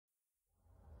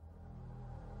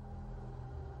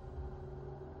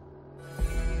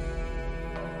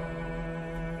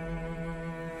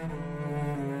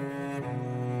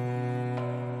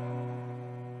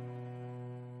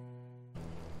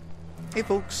Hey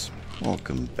folks,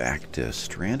 welcome back to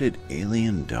Stranded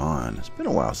Alien Dawn. It's been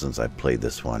a while since I played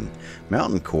this one.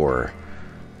 Mountain Core.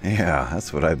 Yeah,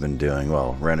 that's what I've been doing.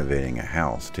 Well, renovating a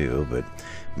house too, but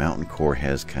Mountain Core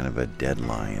has kind of a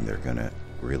deadline. They're going to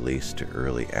release to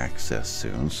early access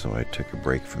soon, so I took a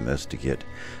break from this to get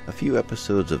a few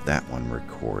episodes of that one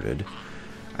recorded.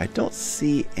 I don't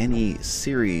see any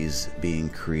series being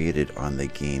created on the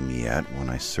game yet. When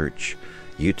I search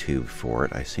YouTube for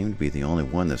it, I seem to be the only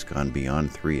one that's gone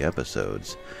beyond 3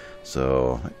 episodes.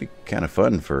 So it'd be kind of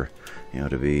fun for,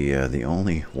 to be the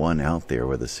only one out there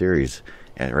with a series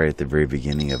right at the very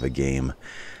beginning of a game.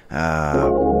 Okay,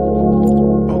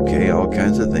 all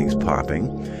kinds of things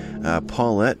popping.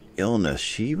 Paulette, illness.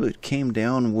 She came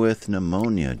down with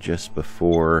pneumonia just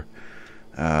before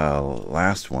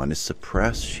last one. Is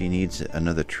suppressed. She needs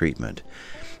another treatment.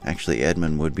 Actually,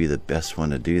 Edmund would be the best one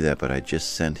to do that, but I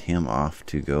just sent him off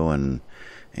to go and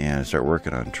start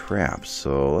working on traps.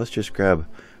 So let's just grab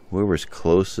whoever's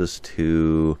closest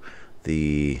to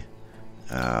these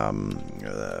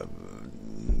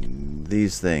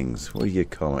things. What do you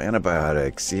call them?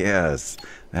 Antibiotics. Yes,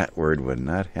 that word would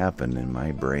not happen in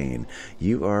my brain.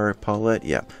 You are Paulette?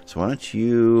 Yeah. So why don't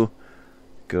you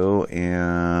go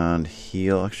and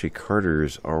heal? Actually,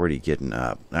 Carter's already getting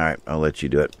up. All right, I'll let you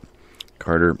do it.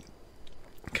 Carter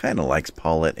kind of likes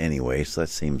Paulette anyway, so that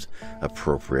seems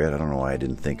appropriate. I don't know why I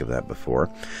didn't think of that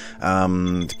before.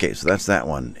 Okay, so that's that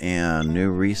one. And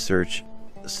new research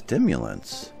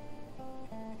stimulants.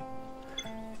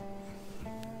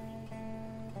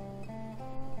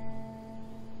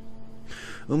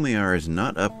 Umayar is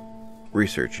not up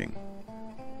researching.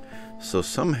 So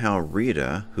somehow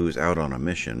Rita, who's out on a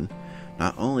mission,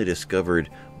 not only discovered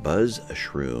buzz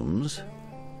shrooms.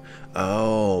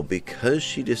 Oh, because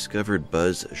she discovered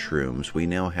buzz shrooms, we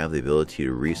now have the ability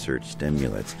to research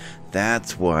stimulants.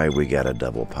 That's why we got a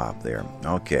double pop there.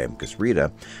 Okay, because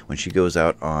Rita, when she goes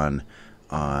out on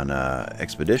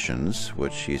expeditions,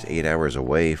 which she's 8 hours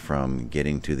away from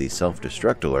getting to the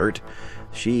self-destruct alert,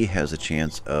 she has a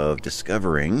chance of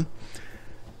discovering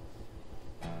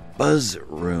buzz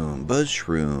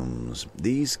shrooms.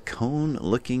 These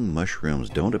cone-looking mushrooms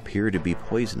don't appear to be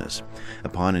poisonous.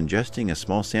 Upon ingesting a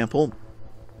small sample,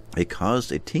 it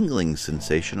caused a tingling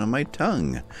sensation on my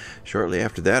tongue. Shortly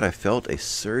after that, I felt a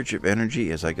surge of energy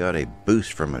as I got a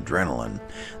boost from adrenaline.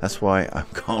 That's why I'm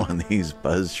calling these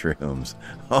buzz shrooms.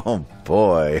 Oh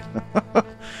boy.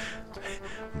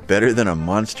 Better than a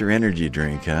Monster energy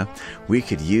drink, huh? We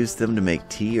could use them to make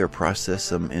tea or process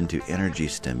them into energy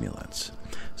stimulants.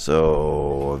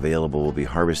 So available will be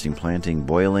harvesting, planting,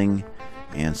 boiling,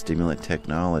 and stimulant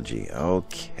technology.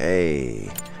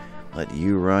 Okay, let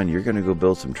you run. You're going to go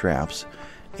build some traps,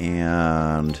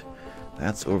 and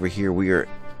that's over here. We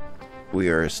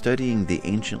are studying the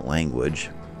ancient language,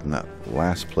 not the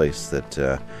last place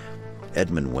that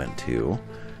Edmund went to,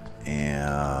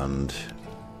 and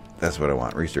that's what I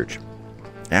want. Research.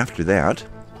 After that,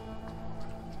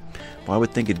 well, I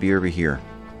would think it'd be over here.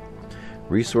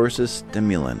 Resources,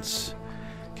 stimulants.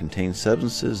 Contain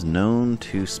substances known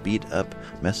to speed up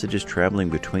messages traveling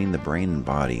between the brain and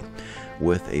body.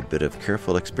 With a bit of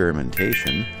careful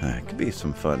experimentation, it could be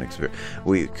some fun.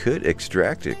 We could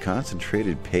extract a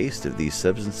concentrated paste of these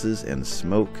substances and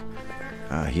smoke.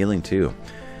 Healing too.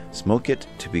 Smoke it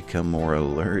to become more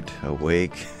alert,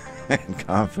 awake, and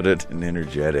confident and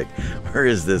energetic. Where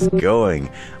is this going?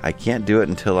 I can't do it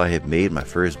until I have made my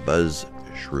first buzz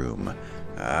shroom.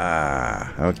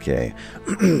 Okay.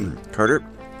 Carter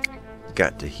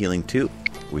got to healing too.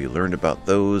 We learned about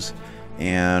those,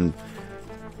 and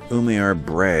Umayar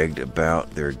bragged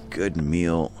about their good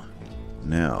meal.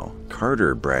 No,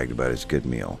 Carter bragged about his good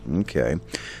meal. Okay.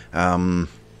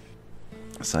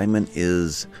 Simon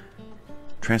is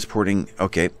transporting,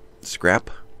 scrap.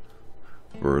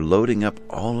 We're loading up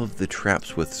all of the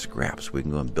traps with scraps. We can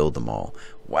go and build them all.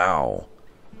 Wow.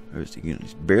 You can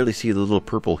barely see the little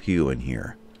purple hue in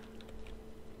here.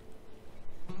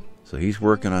 So he's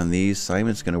working on these.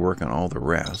 Simon's going to work on all the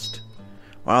rest.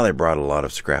 Wow, they brought a lot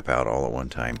of scrap out all at one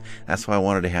time. That's why I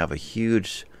wanted to have a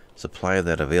huge supply of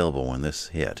that available when this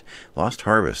hit. Lost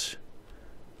harvest.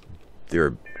 There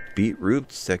are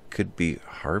beetroots that could be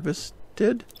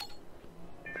harvested.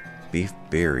 Beef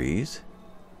berries.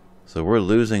 So we're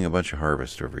losing a bunch of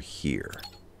harvest over here.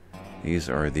 These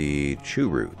are the chew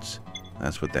roots.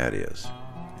 That's what that is.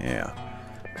 Yeah.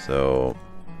 So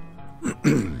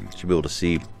should be able to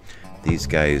see these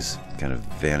guys kind of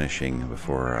vanishing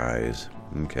before our eyes.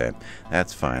 Okay,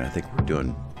 that's fine. I think we're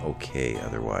doing okay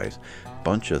otherwise.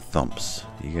 Bunch of thumps.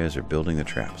 You guys are building the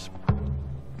traps.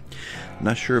 I'm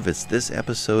not sure if it's this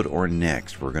episode or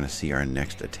next. We're going to see our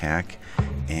next attack,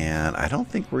 and I don't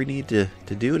think we need to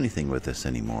do anything with this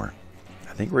anymore.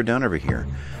 I think we're done over here.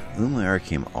 Umlayar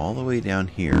came all the way down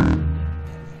here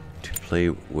to play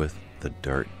with the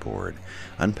dartboard.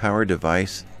 Unpowered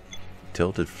device,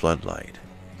 tilted floodlight.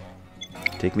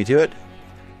 Take me to it.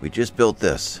 We just built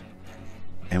this,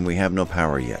 and we have no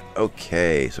power yet.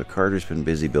 Okay, so Carter's been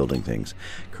busy building things.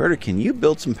 Carter, can you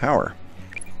build some power?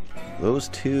 Those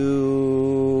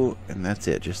two, and that's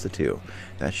it, just the two.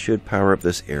 That should power up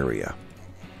this area.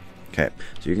 Okay,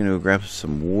 so you're going to grab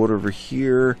some wood over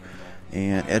here,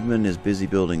 and Edmund is busy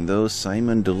building those.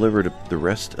 Simon delivered the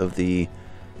rest of the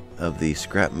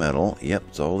scrap metal. Yep,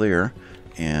 it's all there.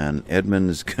 And Edmund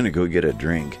is going to go get a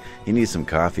drink. He needs some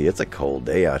coffee. It's a cold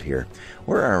day out here.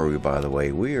 Where are we, by the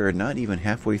way? We are not even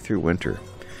halfway through winter.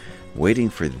 Waiting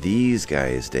for these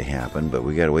guys to happen, but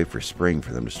we got to wait for spring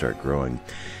for them to start growing.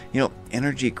 You know,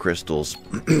 energy crystals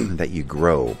that you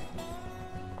grow,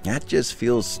 that just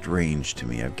feels strange to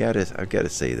me. I've got to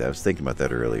say that. I was thinking about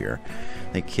that earlier.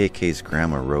 I think KK's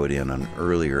grandma wrote in an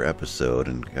earlier episode,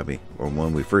 and or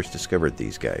when we first discovered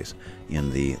these guys in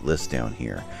the list down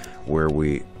here, where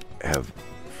we have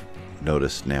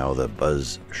noticed now the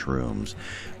buzz shrooms.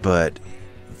 But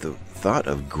the thought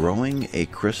of growing a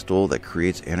crystal that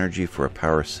creates energy for a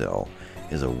power cell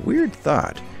is a weird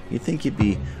thought. You'd think you'd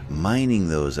be mining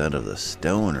those out of the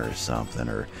stone or something,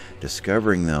 or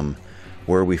discovering them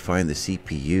where we find the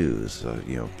CPUs,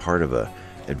 you know, part of a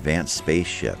advanced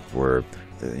spaceship, where,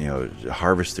 you know,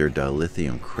 harvest their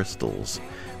dilithium crystals.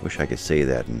 Wish I could say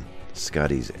that in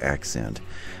Scotty's accent,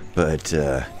 but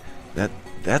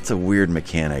that's a weird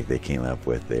mechanic they came up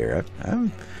with there. I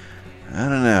don't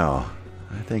know.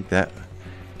 I think that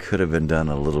could have been done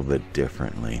a little bit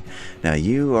differently. Now,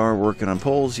 you are working on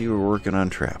poles, you are working on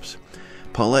traps.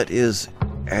 Paulette is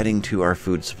adding to our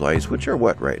food supplies, which are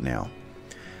what right now?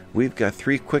 We've got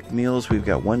 3 quick meals, we've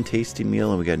got 1 tasty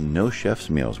meal, and we got no chef's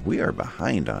meals. We are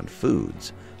behind on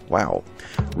foods. Wow.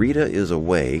 Rita is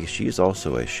away. She's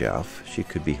also a chef. She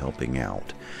could be helping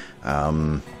out.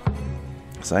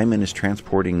 Simon is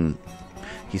transporting.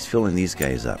 He's filling these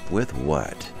guys up with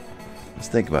what? Let's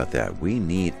think about that. We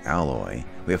need alloy.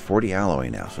 We have 40 alloy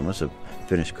now, so we must have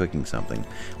finished cooking something.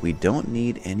 We don't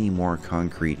need any more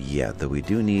concrete yet, though we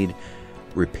do need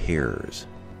repairs.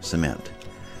 Cement.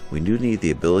 We do need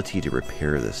the ability to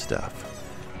repair this stuff,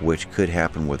 which could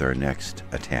happen with our next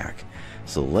attack.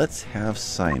 So let's have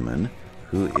Simon,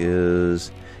 who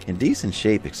is in decent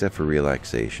shape except for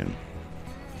relaxation.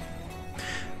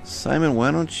 Simon,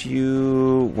 why don't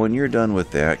you, when you're done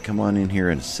with that, come on in here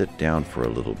and sit down for a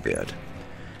little bit.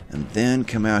 And then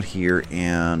come out here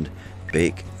and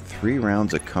bake 3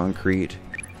 rounds of concrete,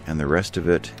 and the rest of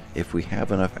it, if we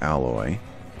have enough alloy,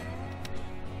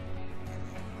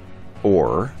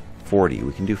 or 40.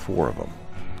 We can do 4 of them.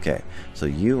 Okay, so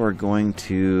you are going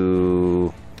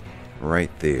to,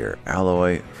 right there,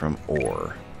 alloy from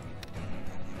ore.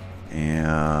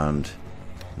 And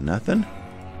nothing?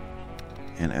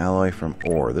 And alloy from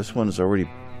ore. This one is already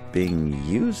being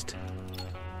used?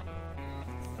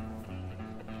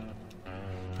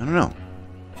 I don't know.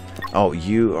 Oh,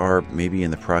 you are maybe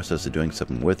in the process of doing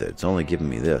something with it. It's only giving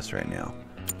me this right now.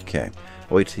 Okay.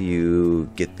 Wait till you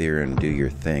get there and do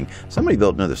your thing. Somebody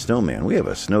built another snowman. We have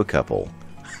a snow couple.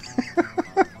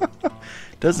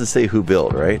 Doesn't say who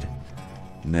built, right?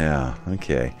 No.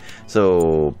 Okay.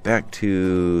 So back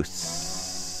to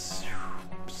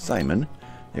Simon.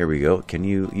 There we go.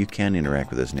 You can interact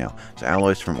with us now. So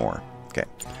alloys from ore. Okay.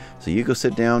 So you go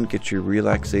sit down, get your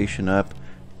relaxation up.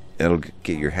 That'll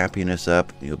get your happiness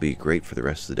up. You'll be great for the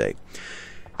rest of the day.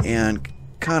 And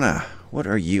Kana, what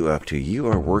are you up to? You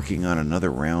are working on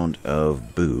another round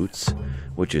of boots,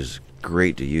 which is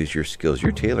great to use your skills.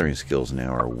 Your tailoring skills now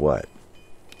are what?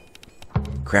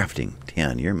 Crafting,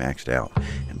 10. You're maxed out.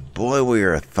 And boy, we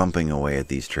are thumping away at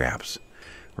these traps.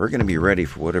 We're going to be ready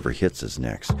for whatever hits us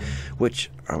next, which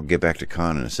I'll get back to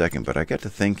Con in a second, but I got to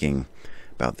thinking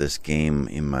about this game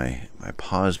in my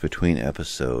pause between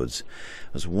episodes. I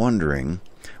was wondering,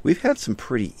 we've had some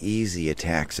pretty easy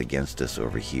attacks against us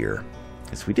over here,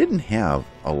 because we didn't have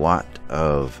a lot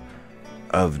of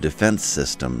defense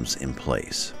systems in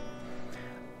place.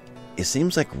 It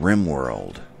seems like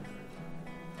RimWorld,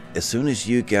 as soon as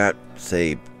you got,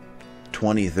 say,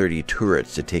 20, 30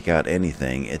 turrets to take out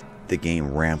anything, the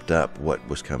game ramped up what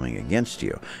was coming against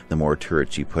you. The more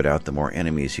turrets you put out, the more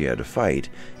enemies you had to fight.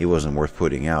 It wasn't worth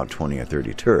putting out 20 or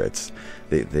 30 turrets.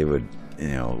 They would,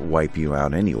 wipe you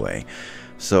out anyway.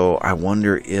 So I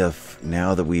wonder if,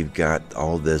 now that we've got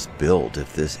all this built,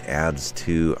 if this adds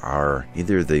to our,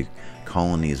 either the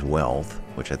colony's wealth,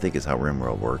 which I think is how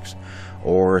RimWorld works,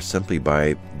 or simply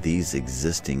by these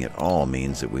existing at all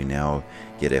means that we now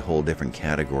get a whole different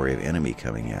category of enemy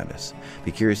coming at us.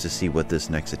 Be curious to see what this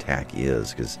next attack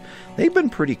is, because they've been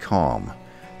pretty calm.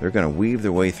 They're going to weave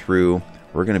their way through.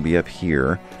 We're going to be up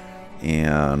here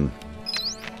and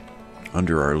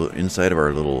under our inside of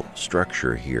our little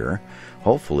structure here,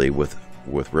 hopefully with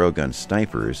railgun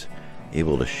snipers,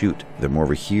 able to shoot them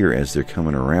over here as they're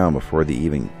coming around before they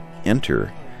even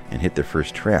enter and hit their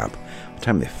first trap. By the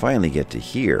time they finally get to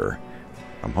here,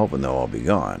 I'm hoping they'll all be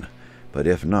gone. But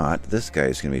if not, this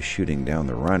guy's going to be shooting down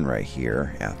the run right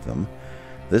here at them.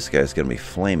 This guy's going to be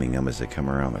flaming them as they come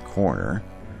around the corner.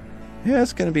 Yeah,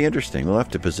 it's going to be interesting. We'll have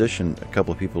to position a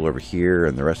couple of people over here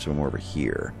and the rest of them over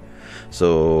here.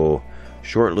 So,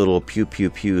 short little pew pew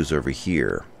pews over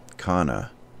here.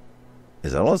 Kana.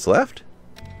 Is that all that's left?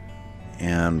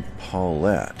 And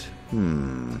Paulette.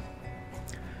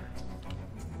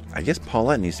 I guess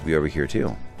Paulette needs to be over here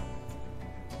too.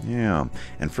 Yeah,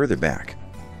 and further back,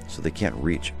 so they can't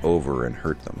reach over and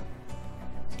hurt them.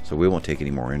 So we won't take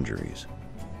any more injuries.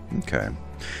 Okay.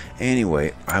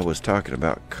 Anyway, I was talking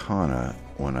about Kana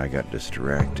when I got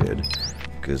distracted,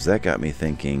 because that got me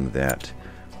thinking that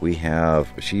we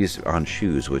have, she's on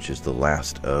shoes, which is the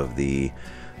last of the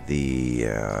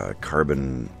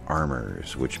carbon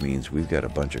armors, which means we've got a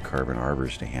bunch of carbon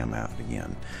armors to ham out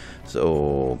again.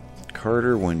 So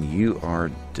Carter, when you are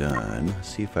done,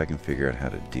 see if I can figure out how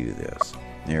to do this.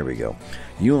 There we go.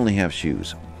 You only have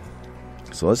shoes,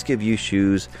 so let's give you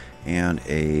shoes and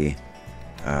a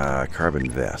carbon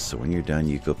vest. So when you're done,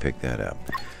 you go pick that up.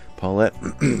 Paulette,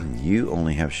 you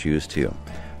only have shoes too,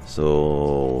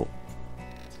 so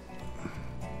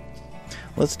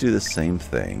let's do the same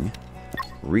thing.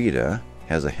 Rita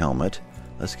has a helmet.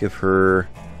 Let's give her...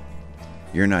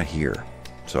 You're not here,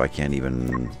 so I can't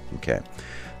even... Okay.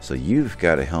 So you've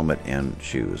got a helmet and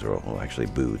shoes, or well, actually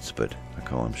boots, but I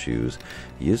call them shoes.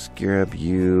 Just grab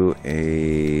you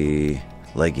a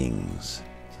leggings,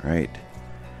 right?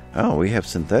 Oh, we have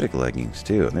synthetic leggings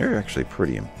too, and they're actually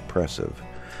pretty impressive.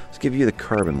 Let's give you the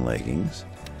carbon leggings.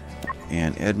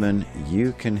 And Edmund,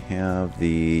 you can have the...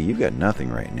 You've got nothing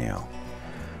right now.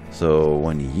 So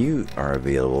when you are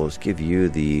available, let's give you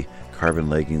the carbon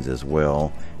leggings as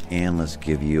well, and let's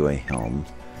give you a helm.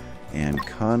 And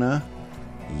Kana,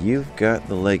 you've got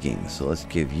the leggings, so let's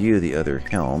give you the other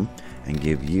helm and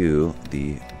give you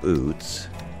the boots.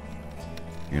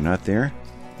 You're not there?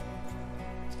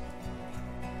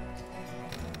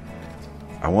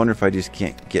 I wonder if I just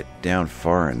can't get down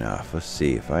far enough. Let's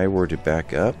see, if I were to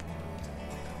back up.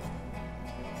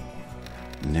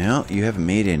 No, you haven't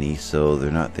made any, so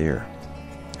they're not there.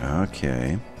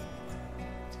 Okay.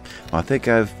 Well, I think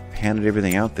I've handed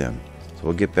everything out then. So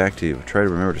we'll get back to... Try to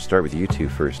remember to start with you two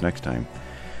first next time.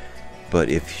 But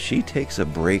if she takes a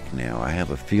break now, I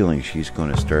have a feeling she's going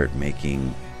to start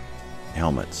making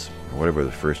helmets, or whatever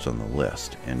the first on the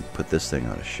list, and put this thing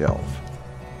on a shelf.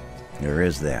 There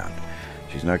is that.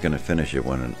 She's not going to finish it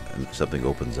when something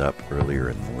opens up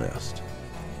earlier in the list.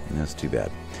 And that's too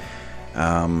bad.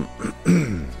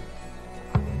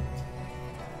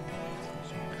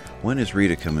 When is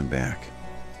Rita coming back?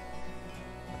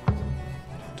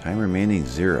 Time remaining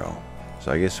 0.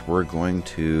 So I guess we're going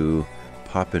to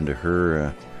pop into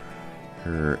her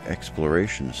her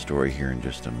exploration story here in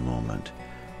just a moment.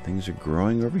 Things are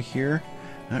growing over here?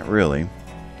 Not really.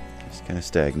 It's kind of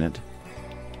stagnant.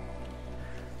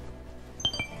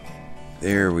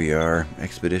 There we are.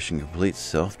 Expedition complete.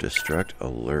 Self-destruct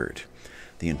alert.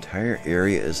 The entire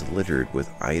area is littered with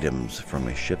items from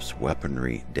a ship's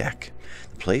weaponry deck.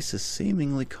 The place is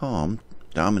seemingly calm,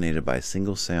 dominated by a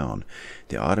single sound,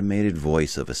 the automated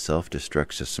voice of a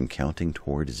self-destruct system counting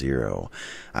toward 0.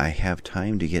 I have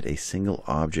time to get a single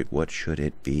object. What should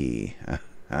it be?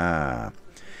 A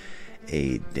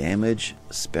damaged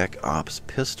Spec Ops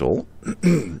pistol,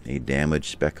 a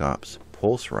damaged Spec Ops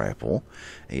pulse rifle,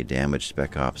 a damaged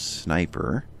Spec Ops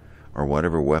sniper, or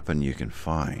whatever weapon you can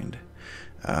find.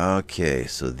 Okay,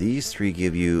 so these 3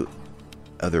 give you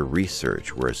other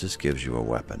research, whereas this gives you a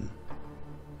weapon.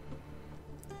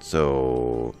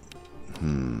 So,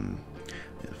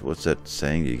 what's that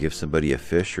saying? Do you give somebody a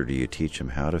fish, or do you teach them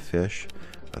how to fish?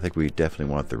 I think we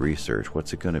definitely want the research.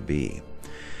 What's it going to be?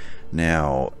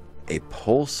 Now, a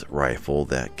pulse rifle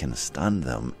that can stun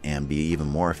them and be even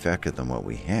more effective than what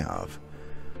we have.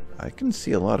 I can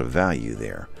see a lot of value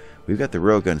there. We've got the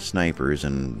railgun snipers,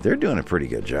 and they're doing a pretty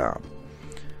good job.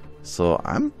 So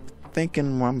I'm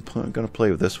thinking I'm going to play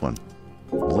with this one.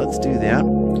 Let's do that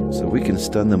so we can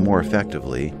stun them more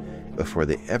effectively before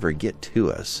they ever get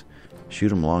to us. Shoot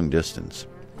them long distance.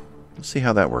 Let's see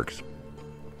how that works.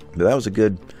 But that was a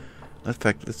good In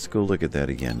fact, let's go look at that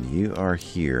again. You are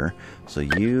here. So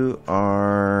you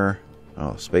are...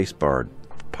 Oh, space bar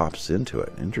pops into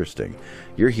it. Interesting.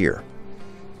 You're here.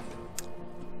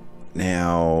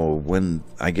 Now, when...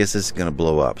 I guess this is going to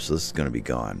blow up, so this is going to be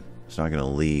gone. It's not going to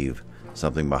leave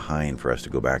something behind for us to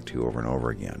go back to over and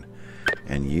over again.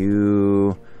 And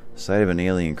you... Site of an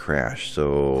alien crash,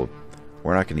 so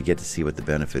we're not going to get to see what the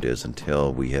benefit is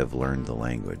until we have learned the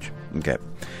language. Okay.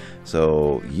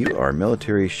 So, you are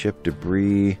military ship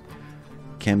debris,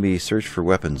 can be searched for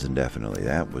weapons indefinitely.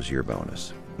 That was your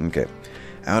bonus. Okay.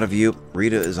 Out of you,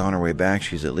 Rita is on her way back.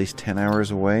 She's at least 10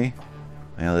 hours away.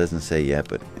 Well, it doesn't say yet,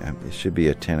 but it should be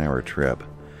a 10-hour trip.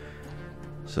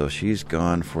 So, she's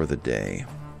gone for the day.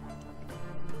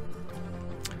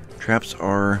 Traps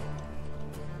are...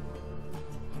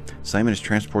 Simon is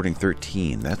transporting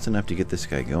 13. That's enough to get this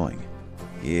guy going.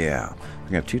 Yeah. We're going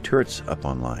to have 2 turrets up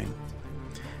online.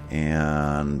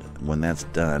 And when that's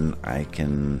done, I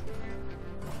can...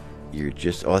 You're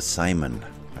just... Oh, it's Simon.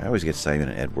 I always get Simon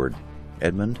and Edward.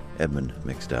 Edmund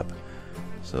mixed up.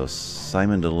 So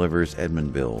Simon delivers,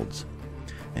 Edmund builds.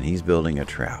 And he's building a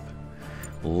trap.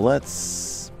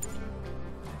 Let's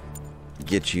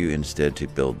get you instead to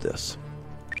build this.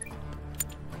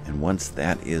 And once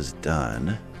that is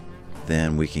done,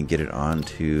 then we can get it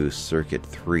onto circuit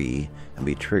 3 and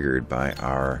be triggered by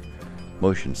our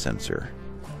motion sensor.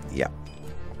 Yep.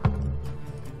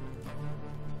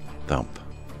 Thump.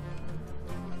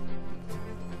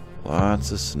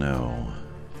 Lots of snow.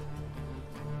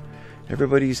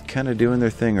 Everybody's kind of doing their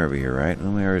thing over here, right?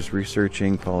 Lumiere is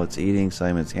researching, Paulette's eating,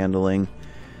 Simon's handling.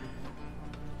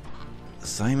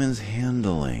 Simon's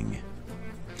handling.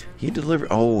 He delivered...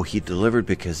 Oh, he delivered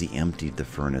because he emptied the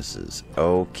furnaces.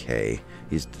 Okay.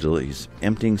 He's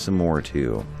emptying some more,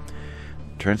 too.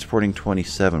 Transporting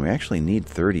 27. We actually need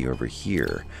 30 over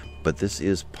here. But this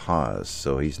is paused,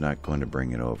 so he's not going to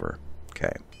bring it over.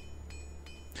 Okay.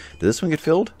 Did this one get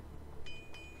filled?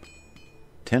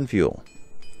 10 fuel.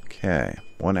 Okay.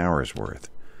 1 hour's worth.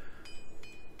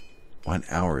 1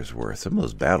 hour's worth. Some of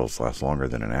those battles last longer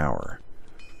than an hour.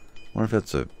 I wonder if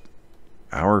that's an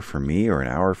hour for me or an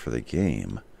hour for the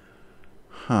game.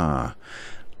 Huh.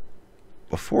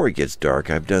 Before it gets dark,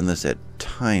 I've done this at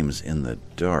times in the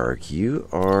dark. You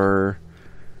are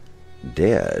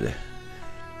dead.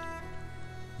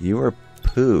 You are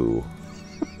poo.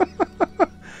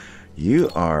 You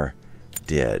are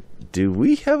dead. Do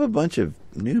we have a bunch of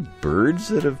new birds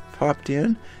that have popped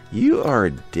in? You are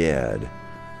dead.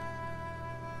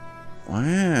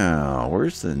 Wow,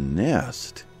 where's the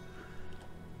nest?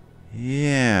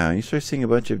 Yeah, you start seeing a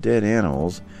bunch of dead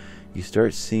animals. You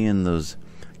start seeing those...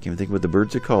 I can't even think what the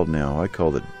birds are called now. I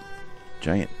call it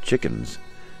giant chickens.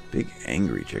 Big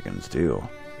angry chickens, too.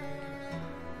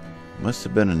 Must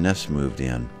have been a nest moved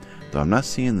in. Though I'm not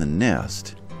seeing the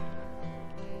nest.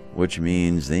 Which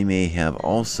means they may have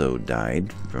also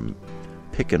died from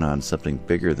picking on something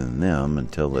bigger than them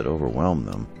until it overwhelmed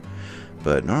them.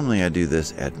 But normally I do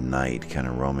this at night, kind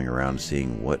of roaming around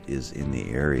seeing what is in the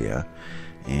area.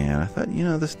 And I thought, you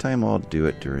know, this time I'll do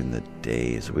it during the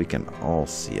day so we can all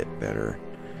see it better.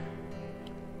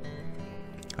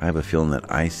 I have a feeling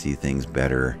that I see things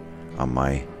better on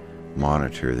my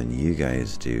monitor than you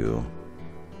guys do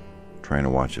trying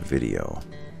to watch a video.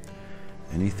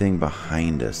 Anything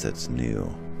behind us that's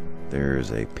new? There's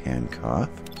a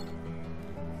Pankoth.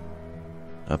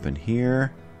 Up in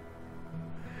here.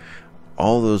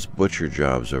 All those butcher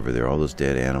jobs over there, all those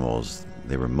dead animals,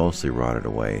 they were mostly rotted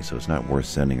away, so it's not worth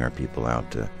sending our people out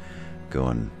to go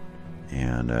and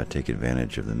take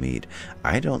advantage of the meat.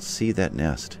 I don't see that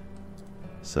nest,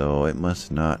 so it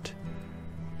must not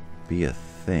be a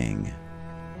thing.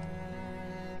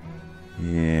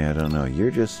 Yeah, I don't know.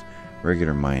 You're just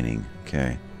regular mining.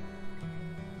 Okay.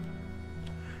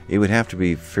 It would have to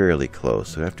be fairly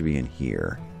close. It would have to be in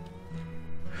here.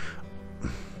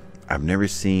 I've never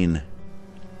seen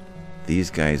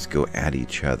these guys go at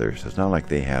each other, so it's not like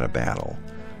they had a battle.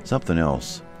 Something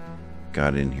else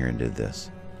got in here and did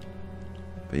this.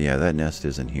 But yeah, that nest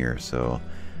isn't here, so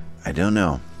I don't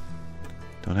know.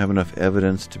 Don't have enough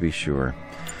evidence to be sure.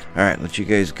 Alright, let you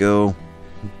guys go.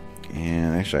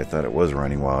 And actually I thought it was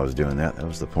running while I was doing that. That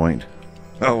was the point.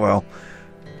 Oh well.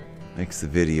 Makes the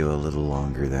video a little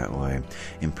longer that way.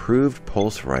 Improved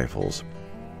pulse rifles.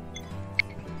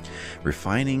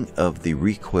 Refining of the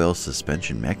recoil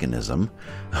suspension mechanism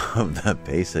of the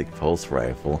basic pulse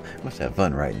rifle. Must have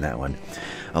fun writing that one.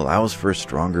 Allows for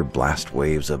stronger blast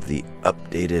waves of the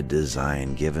updated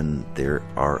design, given there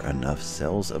are enough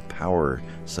cells of power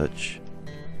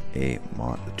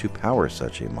to power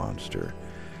such a monster.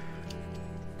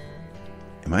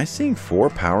 Am I seeing 4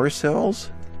 power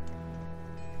cells?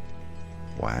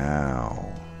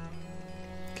 Wow.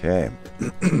 Okay.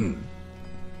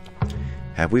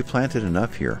 Have we planted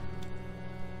enough here?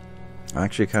 I'm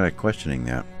actually kind of questioning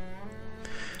that.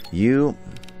 You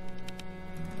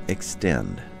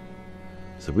extend.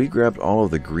 So we grabbed all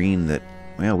of the green that,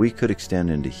 well, we could extend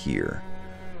into here.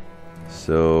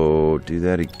 So do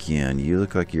that again. You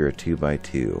look like you're a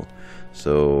 2x2.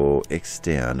 So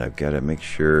extend. I've got to make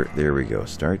sure. There we go.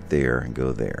 Start there and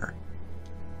go there.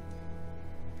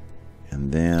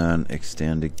 And then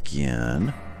extend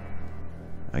again.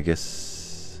 I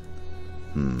guess.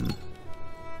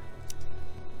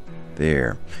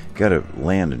 There. Got to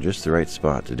land in just the right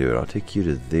spot to do it. I'll take you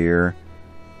to there.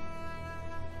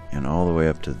 And all the way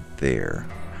up to there.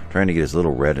 Trying to get as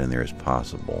little red in there as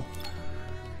possible.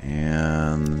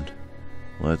 And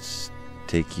let's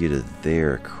take you to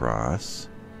there across.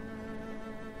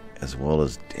 As well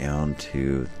as down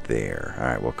to there.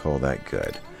 Alright, we'll call that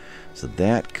good. So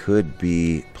that could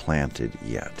be planted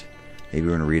yet. Maybe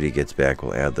when Rita gets back,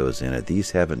 we'll add those in it.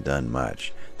 These haven't done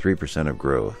much. 3% of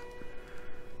growth.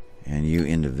 And you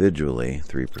individually,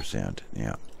 3%.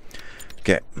 Yeah.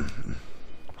 Okay.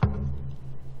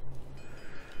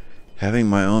 Having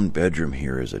my own bedroom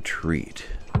here is a treat.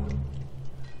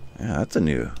 Yeah, that's a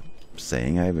new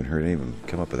saying. I haven't heard anyone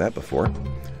come up with that before.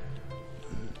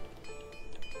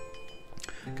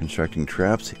 Constructing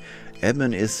traps.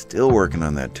 Edmund is still working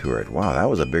on that turret. Wow, that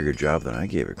was a bigger job than I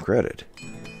gave it credit.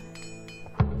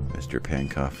 Mr.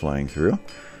 Pankoff flying through.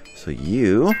 So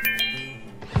you...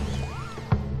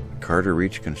 Carter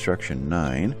reached construction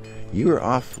 9. You are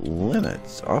off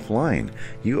limits, offline.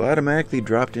 You automatically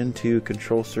dropped into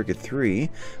control circuit 3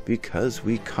 because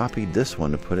we copied this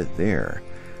one to put it there.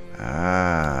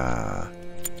 Ah,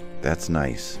 that's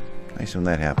nice. Nice when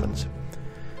that happens.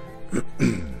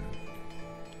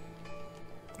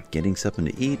 Getting something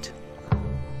to eat.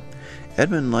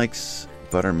 Edmund likes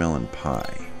buttermelon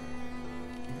pie.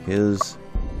 His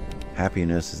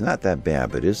happiness is not that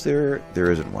bad, but is there?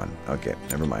 There isn't one. Okay,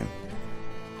 never mind.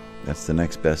 That's the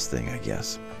next best thing, I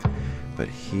guess. But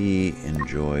he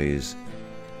enjoys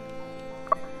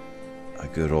a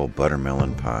good old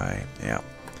buttermelon pie. Yeah.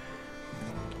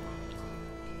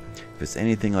 If it's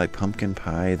anything like pumpkin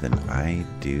pie, then I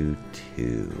do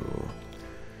too.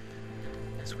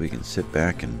 So we can sit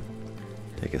back and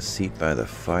take a seat by the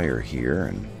fire here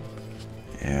and,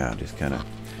 yeah, just kind of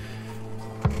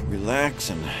relax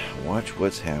and watch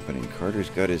what's happening. Carter's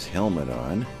got his helmet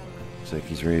on. Looks like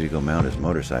he's ready to go mount his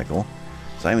motorcycle.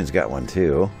 Simon's got one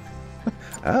too.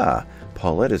 Ah,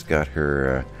 Paulette has got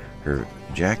her her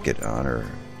jacket on, her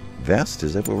vest.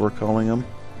 Is that what we're calling them?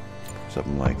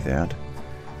 Something like that.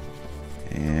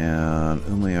 And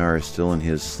Umayar is still in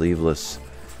his sleeveless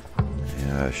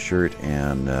shirt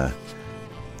and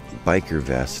biker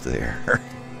vest there.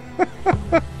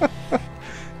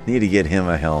 Need to get him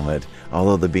a helmet.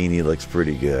 Although the beanie looks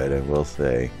pretty good, I will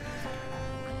say.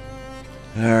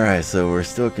 Alright, so we're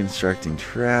still constructing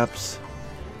traps.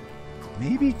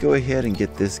 Maybe go ahead and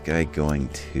get this guy going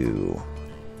too.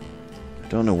 I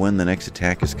don't know when the next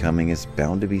attack is coming. It's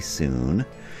bound to be soon.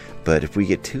 But if we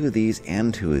get 2 of these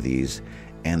and 2 of these,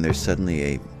 and there's suddenly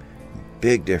a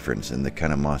big difference in the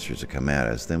kind of monsters that come at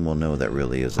us, then we'll know that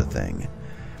really is a thing.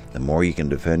 The more you can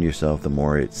defend yourself, the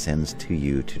more it sends to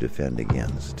you to defend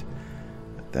against.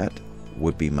 That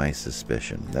would be my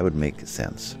suspicion. That would make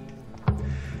sense.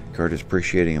 Carter's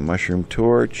appreciating a mushroom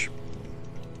torch.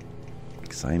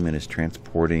 Simon is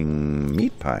transporting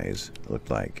meat pies, it looked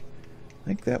like. I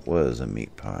think that was a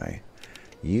meat pie.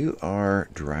 You are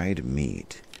dried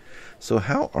meat. So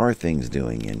how are things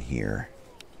doing in here?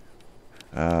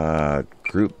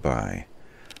 Group by.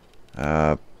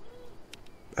 I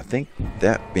think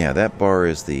that, yeah, that bar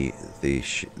is the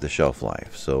shelf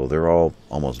life. So they're all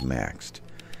almost maxed.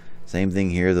 Same thing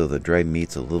here, though the dried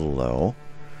meat's a little low.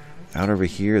 Out over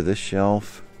here, this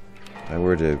shelf, if I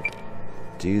were to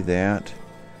do that,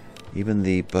 even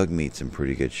the bug meat's in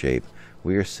pretty good shape.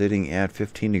 We are sitting at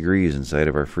 15 degrees inside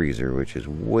of our freezer, which is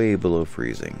way below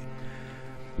freezing.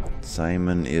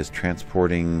 Simon is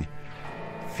transporting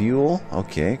fuel.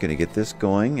 Okay, gonna get this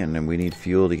going, and then we need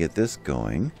fuel to get this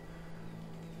going.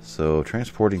 So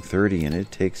transporting 30, and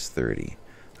it takes 30.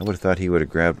 I would have thought he would have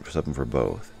grabbed something for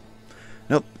both.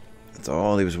 Nope, that's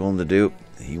all he was willing to do.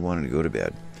 He wanted to go to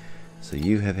bed. So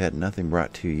you have had nothing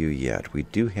brought to you yet. We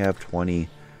do have 20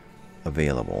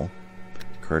 available.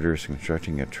 Carter is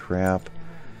constructing a trap.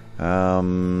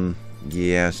 Yeah,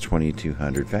 it's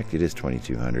 2,200. In fact, it is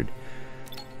 2,200.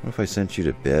 What if I sent you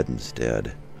to bed instead?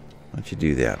 Why don't you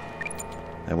do that?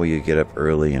 That way you get up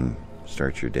early and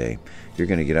start your day. You're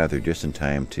going to get out there just in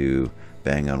time to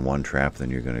bang on one trap,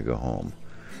 then you're going to go home.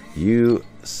 You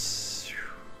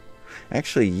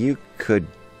Actually, you could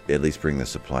at least bring the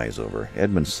supplies over.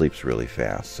 Edmund sleeps really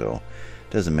fast, so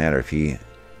it doesn't matter if he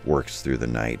works through the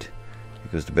night. He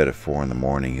goes to bed at 4 in the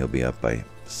morning. He'll be up by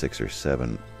 6 or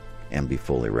 7 and be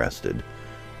fully rested.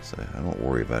 So I don't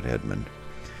worry about Edmund.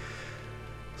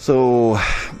 So,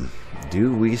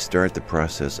 do we start the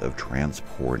process of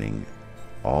transporting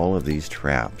all of these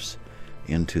traps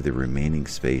into the remaining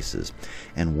spaces?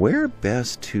 And where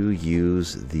best to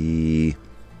use the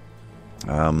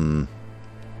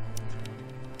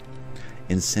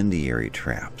incendiary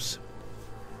traps?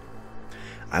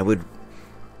 I'm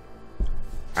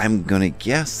going to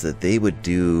guess that they would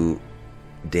do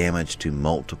damage to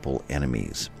multiple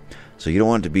enemies. So you don't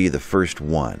want it to be the first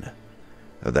one.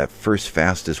 That first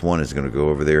fastest one is going to go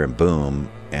over there and boom,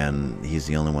 and he's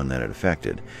the only one that it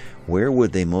affected. Where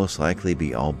would they most likely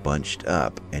be all bunched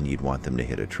up and you'd want them to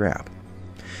hit a trap?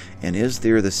 And is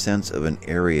there the sense of an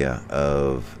area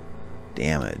of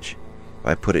damage? If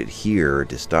I put it here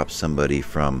to stop somebody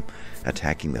from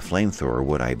attacking the flamethrower,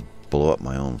 would I blow up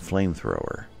my own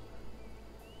flamethrower?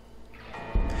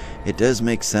 It does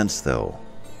make sense though.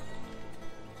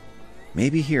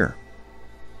 Maybe here.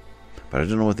 But I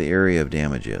don't know what the area of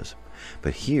damage is.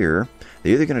 But here,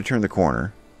 they're either going to turn the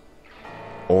corner,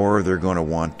 or they're going to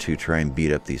want to try and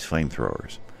beat up these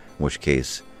flamethrowers. In which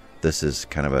case, this is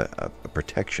kind of a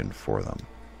protection for them.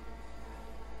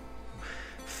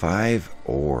 5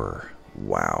 ore.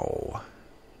 Wow.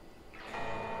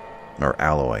 Or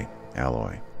alloy.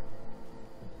 Alloy.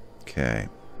 Okay.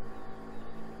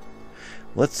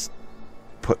 Let's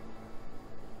put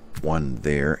one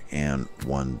there and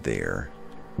one there.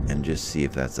 And just see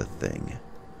if that's a thing.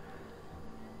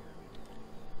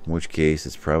 In which case,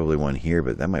 it's probably one here,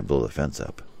 but that might blow the fence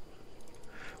up.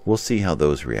 We'll see how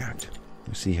those react.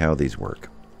 We'll see how these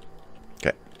work.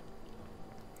 Okay.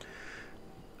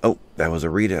 Oh, that was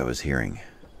a Rita I was hearing.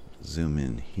 Zoom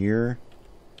in here.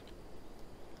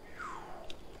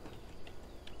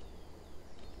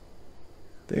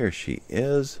 There she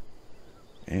is.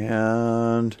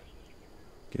 And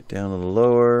get down a little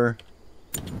lower.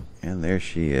 And there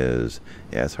she is.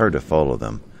 Yeah, it's hard to follow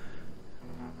them.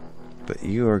 But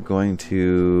you are going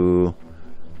to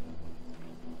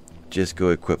just go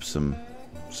equip some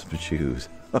shoes.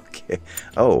 Okay.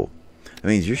 Oh, that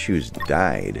means your shoes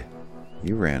died.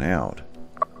 You ran out.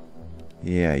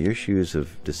 Yeah, your shoes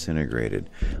have disintegrated.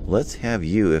 Let's have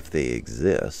you, if they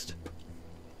exist.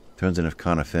 Turns in if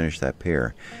Kana finished that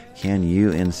pair. Can you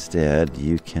instead?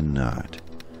 You cannot.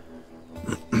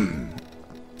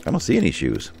 I don't see any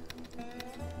shoes.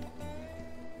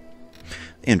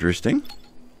 Interesting.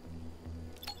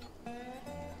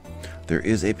 There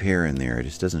is a pair in there. It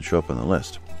just doesn't show up on the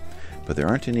list. But there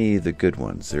aren't any of the good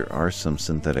ones. There are some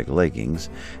synthetic leggings.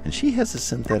 And she has a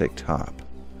synthetic top.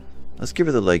 Let's give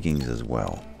her the leggings as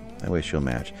well. That way she'll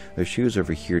match. There's shoes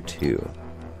over here too.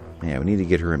 Yeah, we need to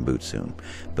get her in boots soon.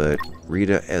 But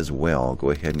Rita as well.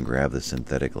 Go ahead and grab the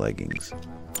synthetic leggings.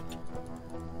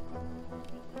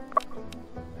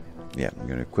 Yeah, I'm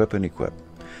going to equip and equip.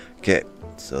 Okay,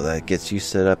 so that gets you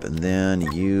set up, and then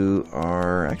you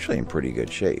are actually in pretty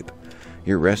good shape.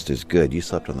 Your rest is good. You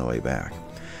slept on the way back.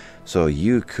 So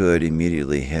you could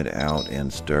immediately head out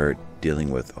and start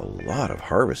dealing with a lot of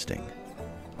harvesting.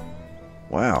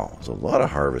 Wow, there's a lot of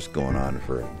harvest going on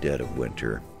for dead of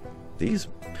winter. These,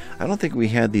 I don't think we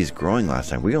had these growing last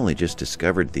time. We only just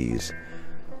discovered these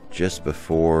just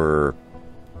before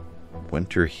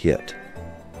winter hit.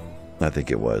 I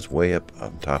think it was way up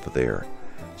on top of there.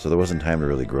 So there wasn't time to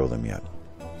really grow them yet.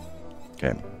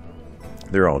 Okay.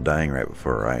 They're all dying right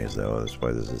before our eyes, though. That's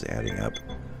why this is adding up.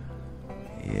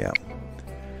 Yeah.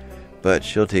 But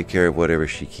she'll take care of whatever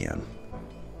she can.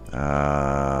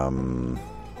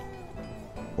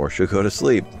 Or she'll go to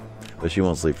sleep. But she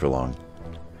won't sleep for long.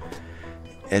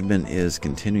 Edmund is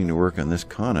continuing to work on this.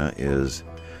 Kana is...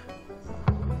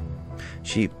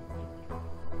 She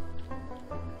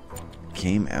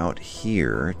came out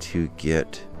here to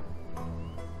get...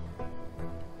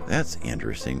 That's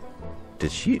interesting.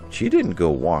 Did she didn't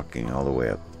go walking all the way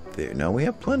up there. No, we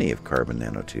have plenty of carbon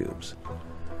nanotubes.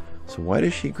 So why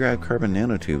does she grab carbon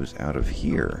nanotubes out of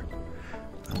here?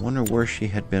 I wonder where she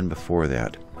had been before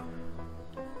that.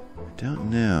 I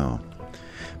don't know.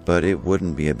 But it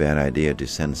wouldn't be a bad idea to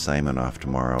send Simon off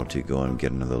tomorrow to go and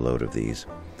get another load of these.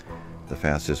 The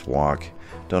fastest walk.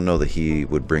 Don't know that he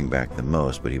would bring back the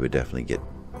most, but he would definitely get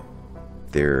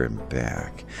there and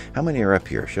back. How many are up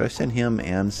here? Should I send him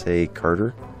and, say,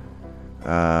 Carter?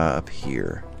 Up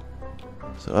here.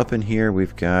 So up in here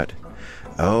we've got...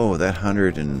 Oh, that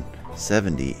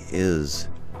 170 is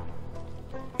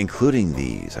including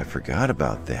these. I forgot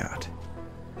about that.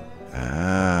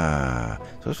 Ah,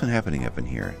 so what's been happening up in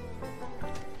here?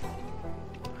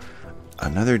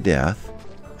 Another death,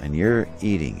 and you're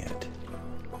eating it.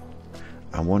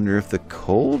 I wonder if the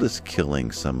cold is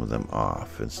killing some of them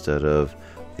off instead of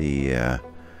the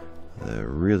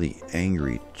really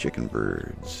angry chicken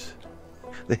birds.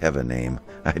 They have a name.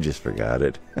 I just forgot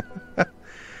it.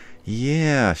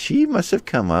 Yeah, she must have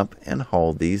come up and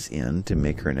hauled these in to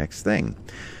make her next thing.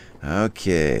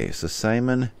 Okay, so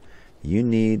Simon, you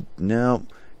need... No,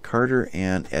 Carter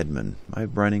and Edmund. Am I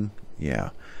running? Yeah.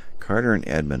 Carter and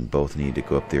Edmund both need to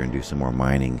go up there and do some more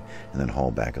mining and then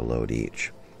haul back a load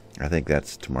each. I think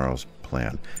that's tomorrow's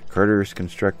plan. Carter's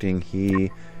constructing.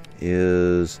 He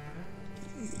is...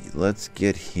 Let's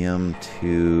get him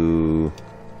to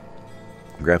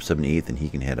grab something to eat, and he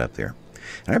can head up there.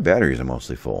 And our batteries are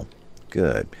mostly full.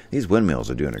 Good. These windmills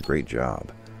are doing a great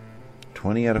job.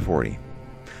 20 out of 40.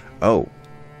 Oh.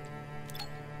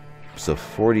 So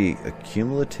 40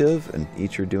 accumulative, and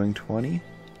each are doing 20?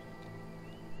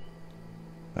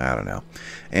 I don't know.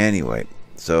 Anyway,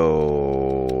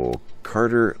 so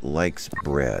Carter likes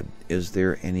bread. Is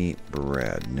there any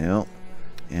bread? No.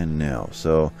 And no.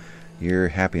 So your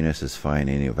happiness is fine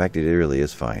anyway. In fact, it really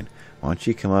is fine. Why don't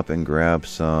you come up and grab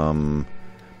some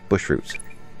bush roots?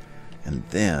 And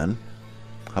then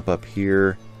hop up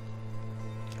here,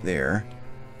 there,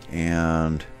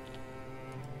 and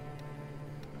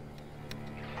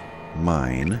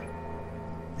mine.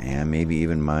 And maybe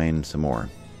even mine some more.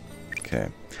 Okay.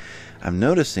 I'm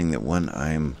noticing that when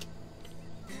I'm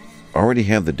already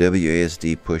have the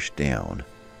WASD pushed down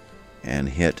and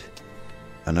hit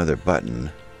another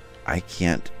button, I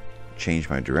can't change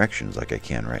my directions like I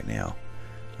can right now.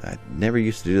 I never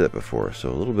used to do that before, so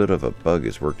a little bit of a bug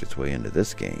has worked its way into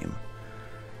this game.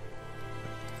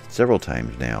 Several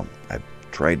times now, I've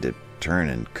tried to turn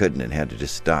and couldn't and had to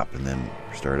just stop and then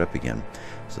start up again.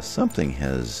 So something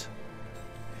has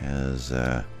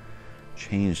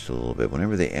changed a little bit.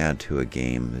 Whenever they add to a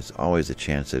game, there's always a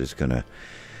chance that it's going to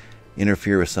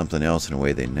interfere with something else in a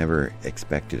way they never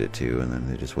expected it to, and then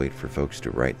they just wait for folks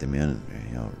to write them in,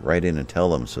 write in and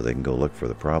tell them so they can go look for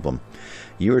the problem.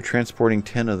 You are transporting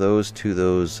 10 of those to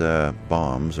those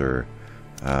bombs or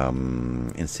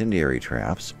incendiary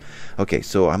traps. Okay,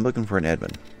 so I'm looking for an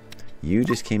Edmund. You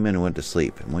just came in and went to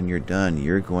sleep, and when you're done,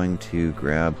 you're going to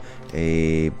grab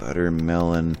a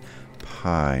buttermelon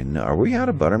pie. No, are we out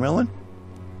of buttermelon?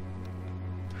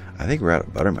 I think we're out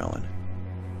of buttermelon.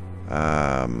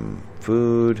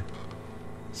 Food,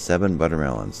 7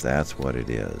 buttermelons. That's what it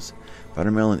is.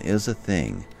 Buttermelon is a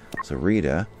thing. So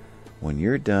Rita, when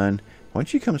you're done, why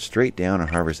don't you come straight down and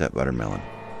harvest that buttermelon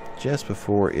just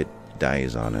before it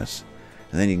dies on us,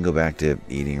 and then you can go back to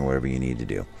eating or whatever you need to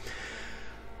do.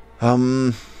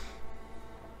 I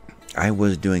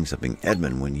was doing something.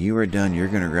 Edmund, when you are done, you're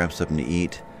going to grab something to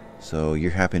eat. So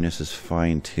your happiness is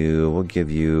fine too. We'll give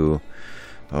you,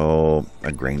 a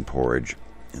grain porridge.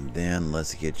 And then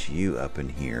let's get you up in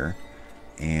here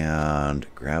and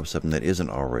grab something that isn't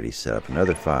already set up.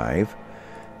 Another 5.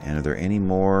 And are there any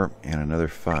more? And another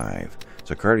 5.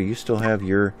 So Carter, you still have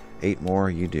your 8 more?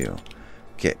 You do.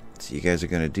 Okay, so you guys are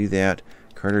going to do that.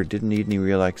 Carter didn't need any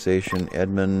relaxation.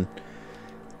 Edmund,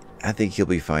 I think he'll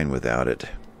be fine without it.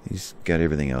 He's got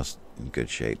everything else in good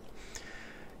shape.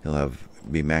 He'll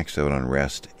be maxed out on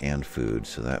rest and food,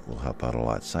 so that will help out a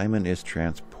lot. Simon is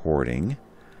transporting.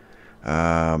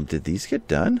 Did these get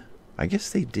done? I guess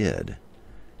they did.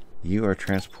 You are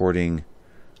transporting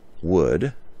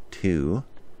wood to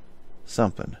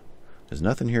something. There's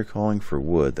nothing here calling for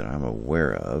wood that I'm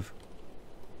aware of.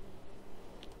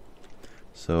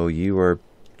 So you are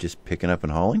just picking up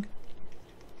and hauling?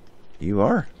 You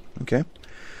are. Okay.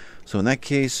 So in that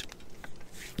case,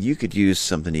 you could use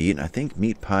something to eat. And I think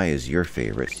meat pie is your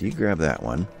favorite. So you grab that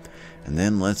one. And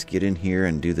then let's get in here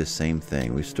and do the same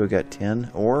thing. We've still got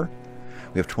 10 ore.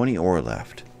 We have 20 ore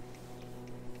left.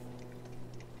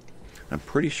 I'm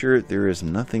pretty sure there is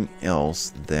nothing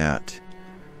else that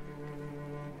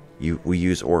we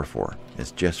use ore for.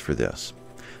 It's just for this.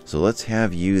 So let's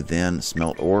have you then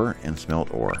smelt ore and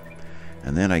smelt ore.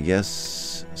 And then I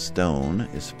guess stone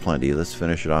is plenty. Let's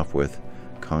finish it off with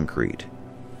concrete.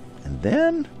 And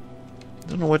then, I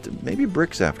don't know what, maybe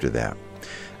bricks after that.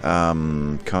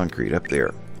 Concrete up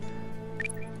there.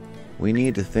 We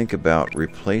need to think about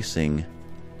replacing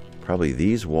probably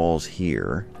these walls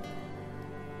here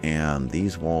and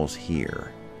these walls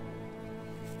here,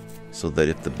 so that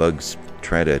if the bugs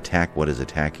try to attack what is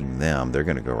attacking them, they're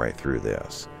going to go right through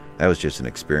this. That was just an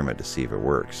experiment to see if it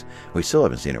works. We still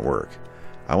haven't seen it work.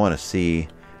 I want to see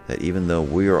that even though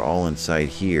we are all inside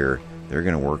here, they're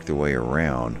going to work their way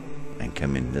around and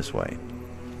come in this way.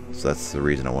 So that's the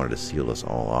reason I wanted to seal this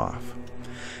all off.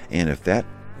 And if that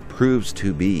proves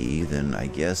to be, then I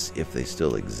guess if they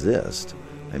still exist,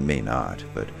 they may not,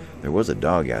 but there was a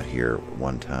dog out here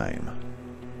one time.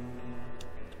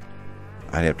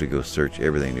 I'd have to go search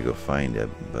everything to go find it,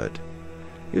 but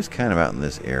he was kind of out in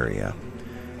this area.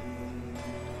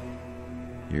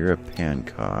 You're a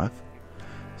pancough,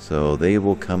 so they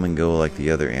will come and go like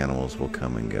the other animals will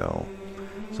come and go.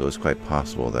 So it's quite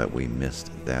possible that we missed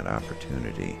that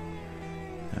opportunity.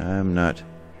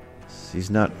 He's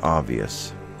not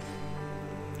obvious.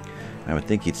 I would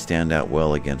think he'd stand out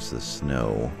well against the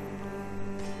snow.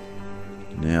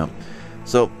 Now,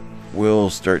 so we'll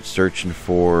start searching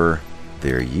for...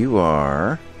 There you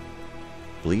are.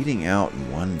 Bleeding out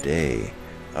in one day.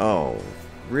 Oh,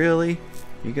 really?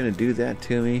 You're going to do that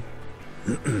to me?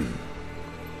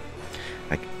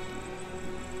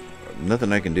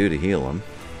 Nothing I can do to heal him.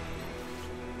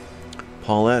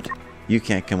 Paulette, you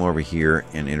can't come over here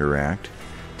and interact.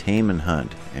 Tame and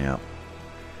hunt. Yeah.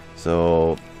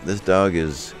 So this dog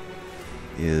is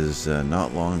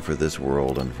not long for this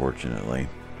world, unfortunately.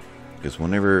 Because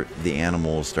whenever the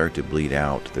animals start to bleed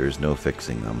out, there's no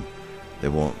fixing them.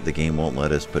 The game won't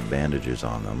let us put bandages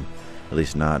on them. At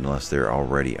least not unless they're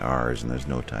already ours, and there's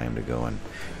no time to go and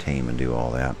tame and do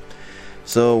all that.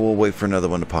 So we'll wait for another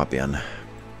one to pop in.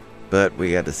 But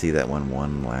we got to see that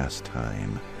one last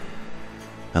time.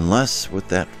 Unless with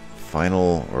that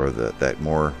final, or that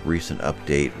more recent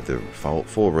update, the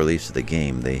full release of the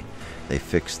game, they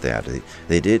fixed that.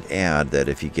 They did add that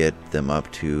if you get them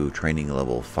up to training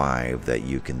level 5, that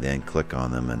you can then click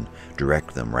on them and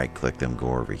direct them, right click them, go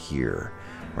over here,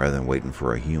 rather than waiting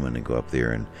for a human to go up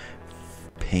there and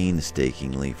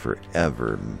painstakingly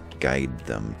forever guide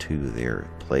them to their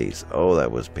place. Oh,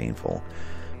 that was painful.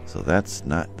 So that's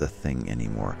not the thing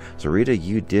anymore. So Rita,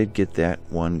 you did get that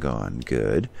one gone.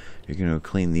 Good. You're going to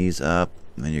clean these up,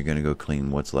 and then you're going to go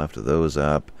clean what's left of those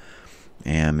up.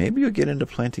 And maybe you'll get into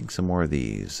planting some more of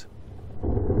these.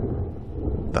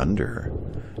 Thunder.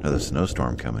 Another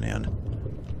snowstorm coming in.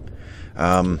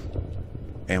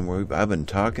 And I've been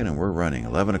talking and we're running.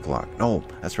 11 o'clock. No,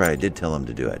 that's right. I did tell them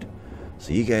to do it.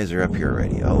 So you guys are up here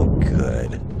already. Oh,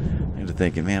 good. I'm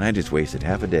thinking, man, I just wasted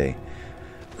half a day.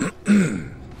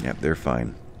 Yep, they're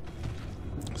fine.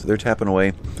 So they're tapping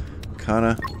away.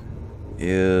 Kana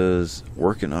is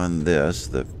working on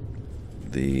this.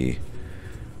 You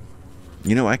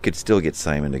know, I could still get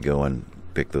Simon to go and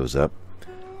pick those up.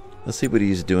 Let's see what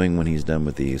he's doing when he's done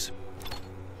with these.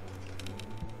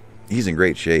 He's in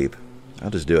great shape.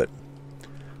 I'll just do it.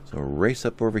 So race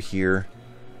up over here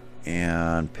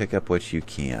and pick up what you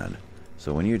can.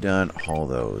 So when you're done, haul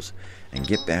those. And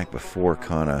get back before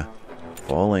Kana.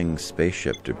 Falling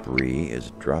spaceship debris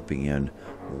is dropping in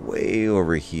way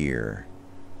over here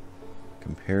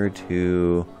compared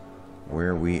to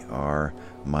where we are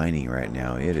mining right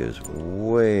now. It is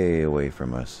way away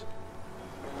from us.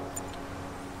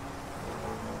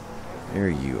 There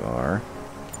you are.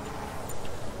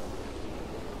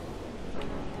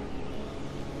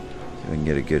 See if we can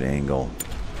get a good angle.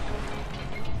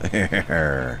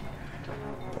 There.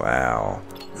 Wow.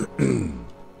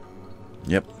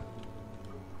 Yep.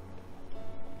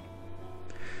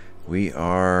 We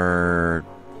are...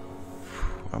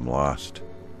 I'm lost.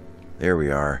 There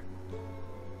we are.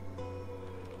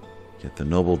 Get the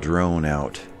noble drone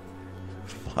out.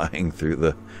 Flying through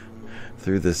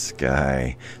the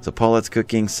sky. So Paulette's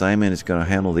cooking. Simon is going to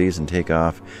handle these and take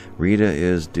off. Rita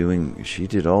is doing... She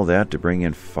did all that to bring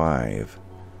in 5.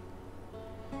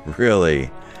 Really?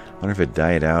 I wonder if it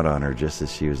died out on her just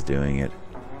as she was doing it.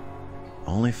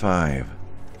 Only 5.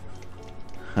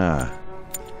 Huh.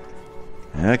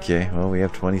 Okay, well, we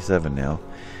have 27 now.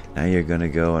 Now you're going to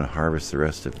go and harvest the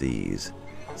rest of these.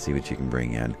 See what you can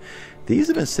bring in. These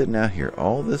have been sitting out here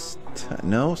all this time.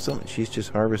 No, she's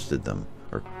just harvested them.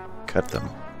 Or cut them.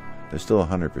 They're still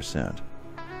 100%.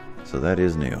 So that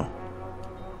is new.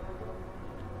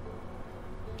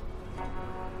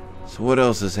 So what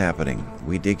else is happening?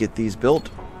 We did get these built.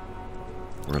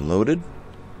 We're loaded.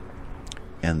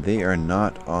 And they are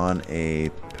not on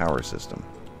a power system.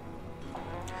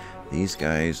 These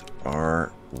guys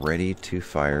are ready to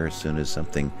fire as soon as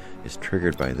something is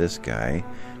triggered by this guy,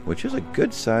 which is a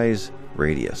good size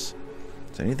radius.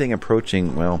 So anything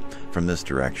approaching, well, from this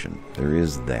direction, there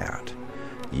is that.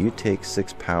 You take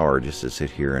 6 power just to sit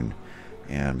here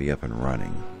and be up and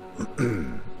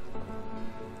running.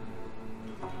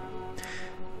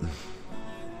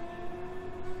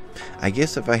 I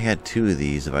guess if I had 2 of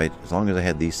these, as long as I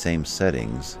had these same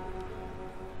settings,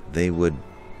 they would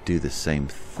do the same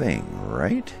thing,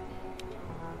 right?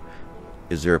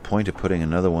 Is there a point of putting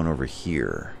another one over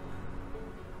here?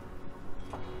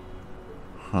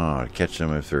 Catch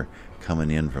them if they're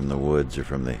coming in from the woods or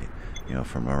from the,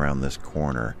 from around this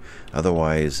corner.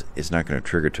 Otherwise, it's not going to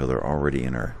trigger till they're already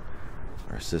in our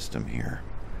system here.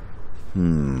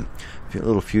 A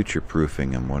little future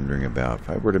proofing I'm wondering about. If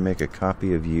I were to make a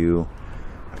copy of you,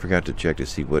 I forgot to check to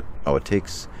see what. Oh, it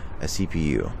takes a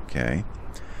CPU. Okay.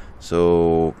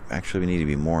 So actually, we need to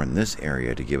be more in this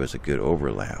area to give us a good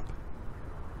overlap.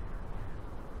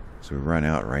 So we run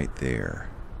out right there.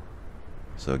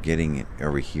 So getting it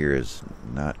over here is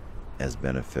not as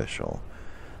beneficial.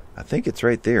 I think it's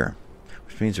right there,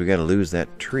 which means we got to lose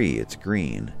that tree. It's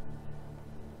green.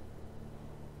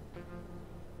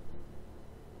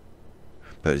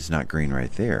 But it's not green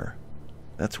right there.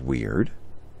 That's weird.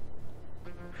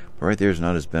 But right there is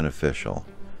not as beneficial.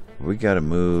 We got to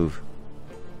move.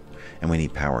 And we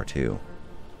need power too.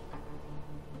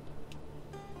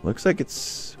 Looks like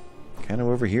it's kind of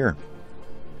over here.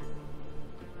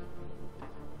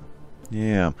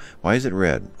 Yeah. Why is it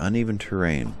red? Uneven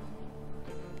terrain.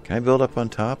 Can I build up on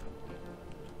top?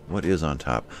 What is on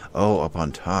top? Oh, up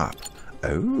on top.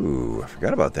 Oh, I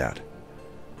forgot about that.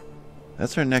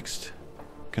 That's our next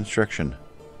construction.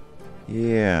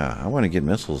 Yeah, I want to get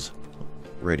missiles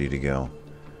ready to go.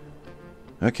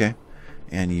 Okay.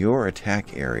 And your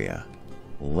attack area.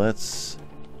 Will it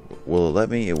let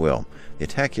me? It will. The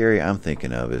attack area I'm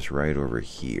thinking of is right over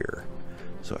here.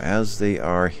 So as they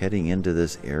are heading into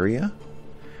this area,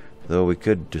 though we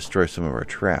could destroy some of our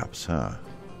traps, huh?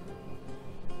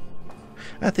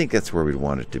 I think that's where we'd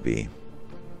want it to be.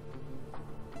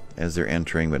 As they're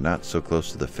entering, but not so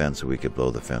close to the fence that we could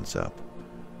blow the fence up.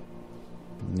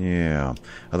 Yeah.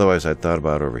 Otherwise, I thought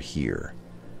about over here.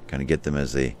 Kind of get them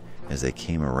as they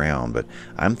came around, but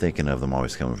I'm thinking of them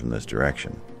always coming from this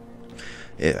direction.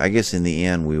 I guess in the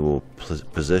end we will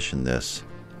position this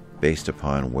based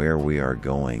upon where we are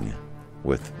going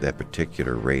with that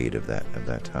particular raid of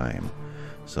that time.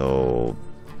 So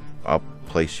I'll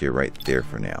place you right there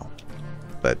for now,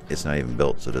 but it's not even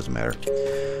built, so it doesn't matter.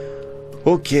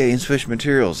 Okay, insufficient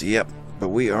materials. Yep, but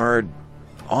we are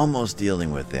almost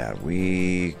dealing with that.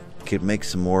 We could make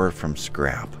some more from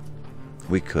scrap.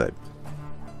 We could.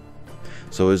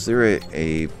 So is there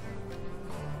a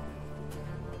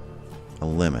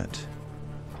limit?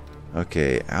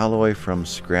 Okay, alloy from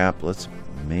scrap. Let's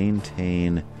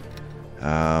maintain.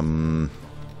 How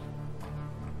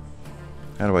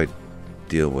do I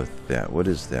deal with that? What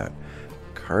is that?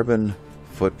 Carbon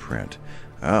footprint.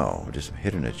 Oh, just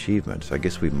hit an achievement. So I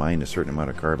guess we mined a certain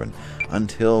amount of carbon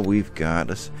until we've got.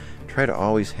 Let's try to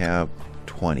always have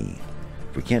 20.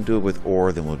 If we can't do it with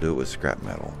ore, then we'll do it with scrap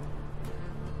metal.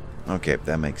 Okay,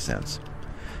 that makes sense.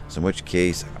 So in which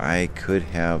case, I could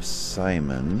have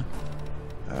Simon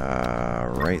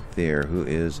right there, who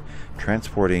is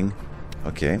transporting.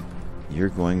 Okay, you're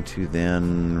going to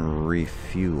then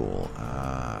refuel.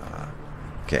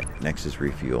 Okay, next is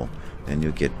refuel. Then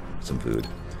you'll get some food.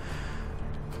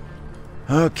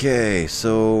 Okay,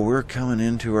 so we're coming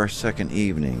into our second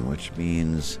evening, which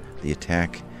means the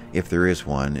attack, if there is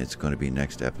one, it's going to be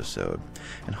next episode.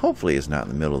 And hopefully it's not in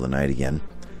the middle of the night again.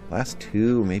 Last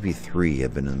 2, maybe 3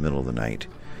 have been in the middle of the night.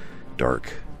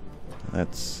 Dark.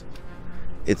 It's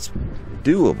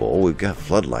doable. We've got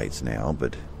floodlights now,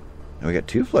 but we got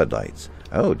 2 floodlights.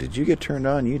 Oh, did you get turned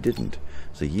on? You didn't.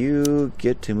 So you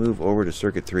get to move over to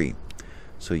circuit 3.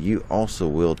 So you also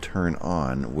will turn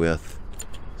on with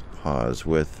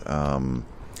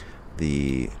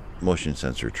the motion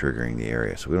sensor triggering the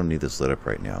area. So we don't need this lit up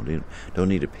right now. We don't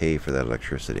need to pay for that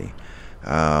electricity.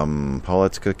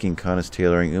 Paulette's cooking, Khan is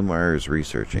tailoring, Umar is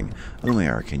researching.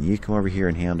 Umar, can you come over here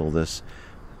and handle this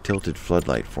tilted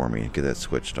floodlight for me and get that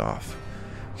switched off?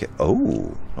 Okay.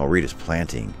 Oh, Rita's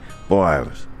planting. Boy, I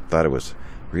thought it was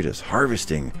Rita's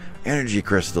harvesting energy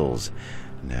crystals.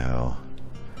 No,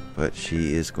 but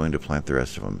she is going to plant the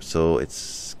rest of them. So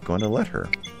it's going to let her.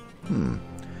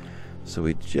 So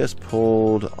we just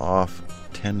pulled off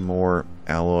 10 more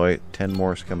alloy. 10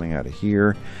 more is coming out of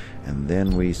here. And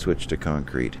then we switch to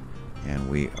concrete. And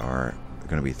we are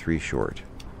going to be 3 short.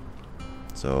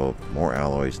 So more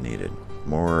alloy is needed.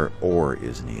 More ore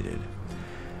is needed.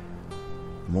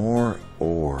 More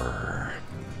ore.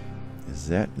 Is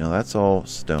that? No, that's all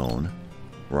stone.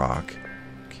 Rock.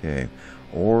 Okay.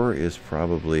 Ore is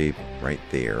probably right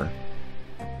there.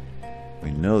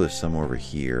 We know there's some over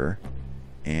here.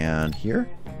 And here?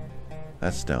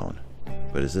 That's stone.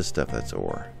 But is this stuff that's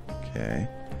ore? Okay.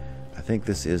 I think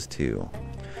this is too.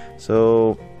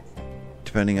 So,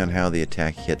 depending on how the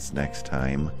attack hits next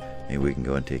time, maybe we can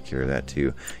go and take care of that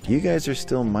too. You guys are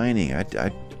still mining.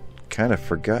 I kind of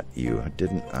forgot you,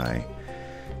 didn't I?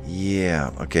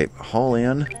 Yeah. Okay. Haul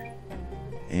in.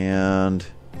 And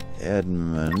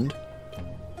Edmund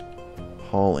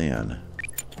haul in.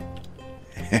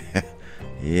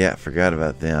 Yeah, forgot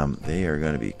about them. They are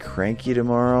going to be cranky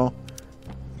tomorrow.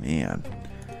 Man.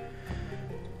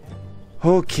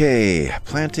 Okay,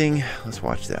 planting. Let's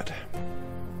watch that.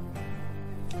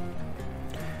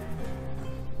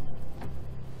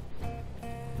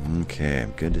 Okay,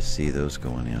 good to see those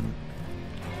going in.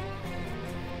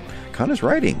 Connor's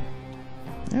writing.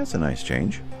 That's a nice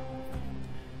change.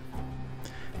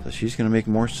 So she's going to make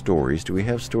more stories. Do we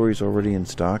have stories already in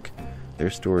stock?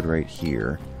 They're stored right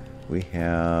here. We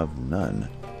have none.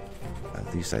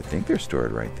 At least I think they're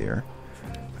stored right there.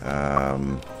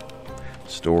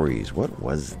 Stories. What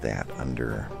was that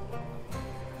under?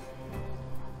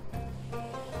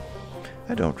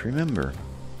 I don't remember.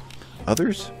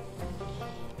 Others?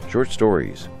 Short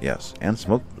stories. Yes. And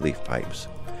smoke leaf pipes.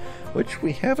 Which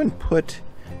we haven't put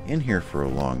in here for a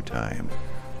long time.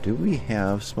 Do we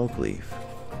have smoke leaf?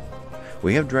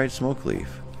 We have dried smoke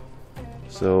leaf.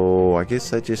 So I guess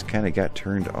that just kind of got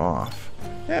turned off.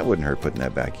 That wouldn't hurt putting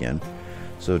that back in.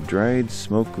 So dried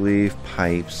smoke leaf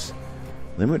pipes.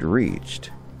 Limit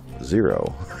reached.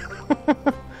 0.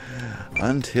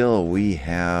 Until we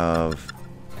have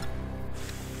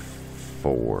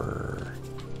 4.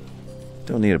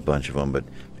 Don't need a bunch of them, but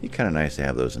it'd be kind of nice to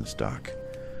have those in stock.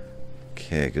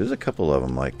 Okay, because there's a couple of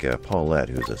them, like Paulette,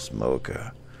 who's a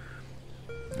smoker.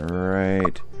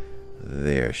 Right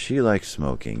there. She likes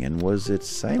smoking. And was it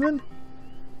Simon?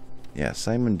 Yeah,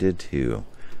 Simon did too.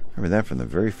 Remember that from the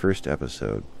very first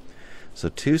episode. So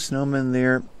 2 snowmen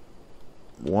there.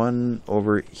 1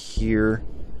 over here.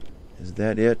 Is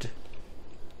that it?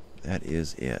 That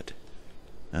is it.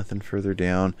 Nothing further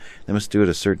down. They must do it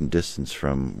a certain distance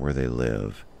from where they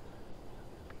live,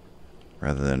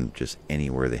 rather than just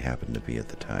anywhere they happen to be at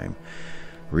the time.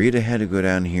 Rita had to go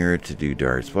down here to do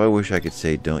darts. Well, I wish I could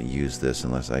say don't use this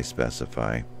unless I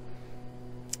specify.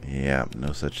 Yeah,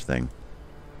 no such thing.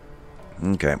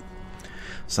 Okay.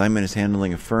 Simon is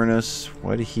handling a furnace.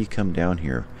 Why did he come down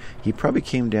here? He probably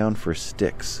came down for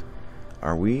sticks.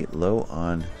 Are we low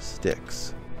on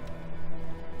sticks?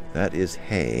 That is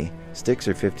hay. Sticks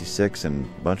are 56 and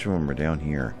a bunch of them are down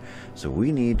here. So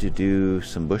we need to do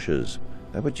some bushes. Is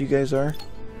that what you guys are?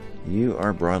 You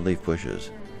are broadleaf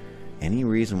bushes. Any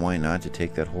reason why not to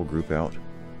take that whole group out?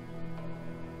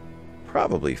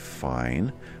 Probably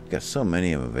fine. We've got so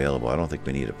many of them available. I don't think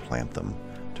we need to plant them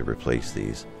to replace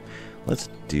these. Let's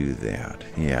do that.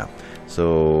 Yeah.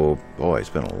 So, boy, it's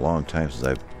been a long time since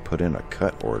I've put in a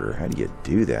cut order. How do you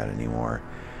do that anymore?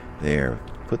 There.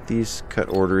 Put these cut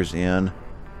orders in.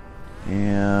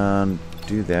 And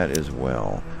do that as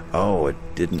well. Oh, it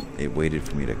didn't. It waited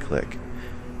for me to click.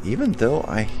 Even though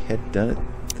I had done it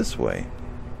this way.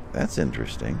 That's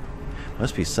interesting.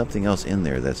 Must be something else in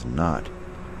there that's not.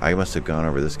 I must have gone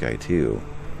over this guy too.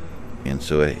 And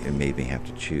so it made me have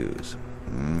to choose.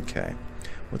 Okay.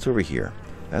 What's over here?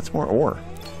 That's more ore.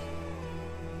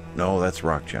 No, that's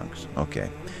rock chunks. Okay.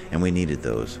 And we needed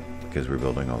those because we're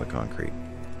building all the concrete.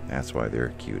 That's why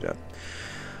they're queued up.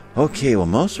 Okay, well,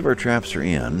 most of our traps are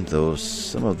in. Those,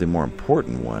 some of the more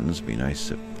important ones, be nice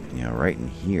to, right in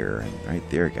here and right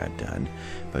there got done.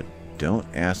 But don't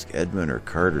ask Edmund or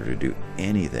Carter to do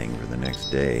anything for the next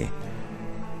day.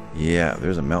 Yeah,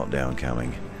 there's a meltdown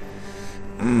coming.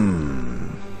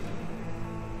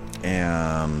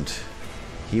 And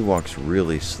he walks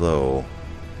really slow.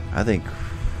 I think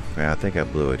I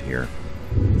blew it here.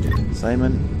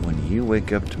 Simon, when you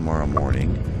wake up tomorrow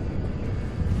morning,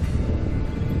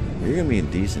 you're going to be in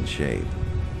decent shape.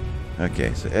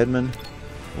 Okay, so Edmund,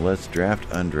 let's draft,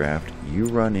 undraft. You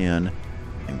run in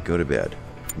and go to bed.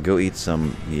 Go eat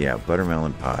some,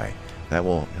 buttermelon pie. That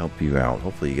will help you out.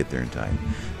 Hopefully you get there in time.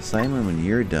 Simon, when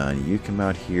you're done, you come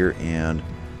out here and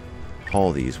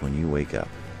haul these when you wake up.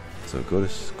 So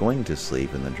going to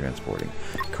sleep and then transporting.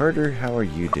 Carter, how are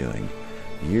you doing?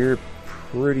 You're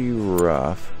pretty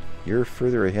rough. You're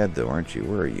further ahead though, aren't you?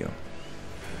 Where are you?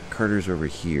 Carter's over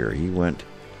here. He went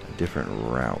a different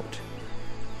route.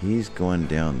 He's going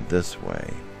down this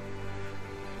way.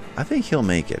 I think he'll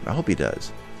make it. I hope he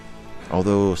does.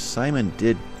 Although Simon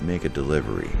did make a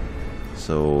delivery.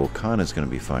 So Khan is going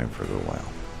to be fine for a little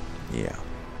while. Yeah.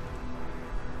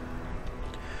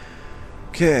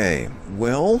 Okay,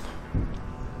 well,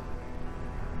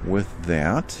 with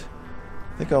that,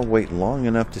 I think I'll wait long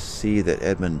enough to see that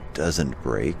Edmund doesn't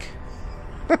break.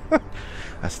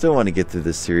 I still want to get through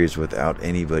this series without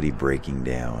anybody breaking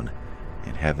down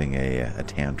and having a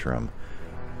tantrum.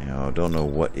 Don't know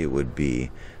what it would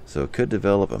be. So it could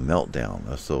develop a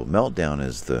meltdown. So meltdown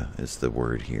is the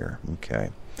word here.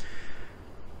 Okay.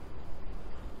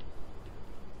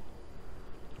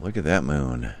 Look at that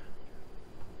moon.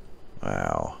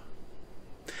 Wow.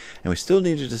 And we still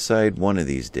need to decide one of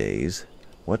these days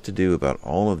what to do about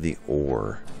all of the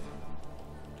ore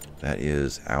that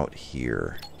is out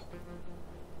here.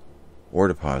 Ore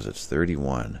deposits,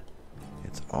 31.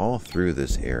 It's all through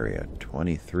this area.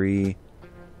 23.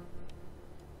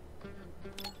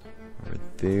 Over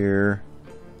there.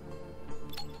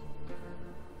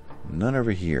 None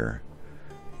over here.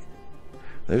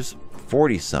 There's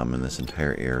 40 some in this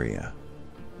entire area.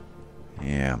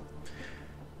 Yeah.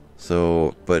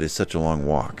 So, but it's such a long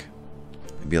walk.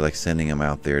 It'd be like sending them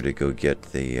out there to go get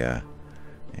the,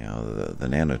 the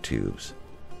nanotubes.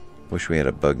 Wish we had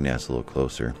a bug nest a little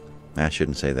closer. I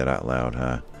shouldn't say that out loud,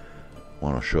 huh?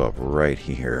 One will show up right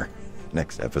here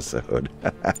next episode.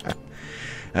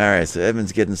 Alright, so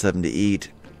Edmund's getting something to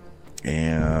eat.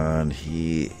 And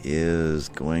he is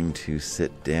going to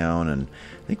sit down. And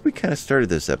I think we kind of started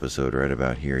this episode right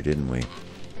about here, didn't we?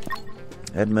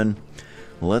 Edmund,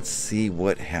 let's see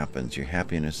what happens. Your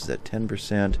happiness is at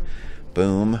 10%.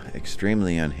 Boom.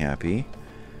 Extremely unhappy.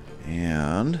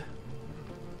 And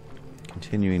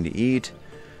continuing to eat.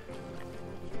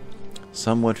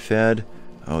 Somewhat fed.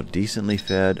 Oh, decently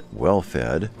fed. Well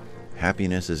fed.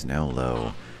 Happiness is now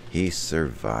low. He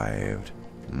survived.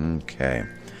 Okay.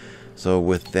 So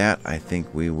with that, I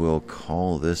think we will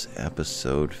call this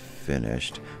episode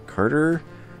finished. Carter,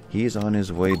 he's on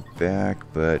his way back,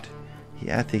 but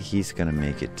I think he's going to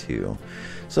make it too.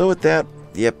 So with that,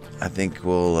 yep, I think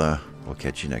we'll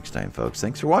catch you next time, folks.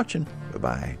 Thanks for watching.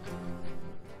 Bye-bye.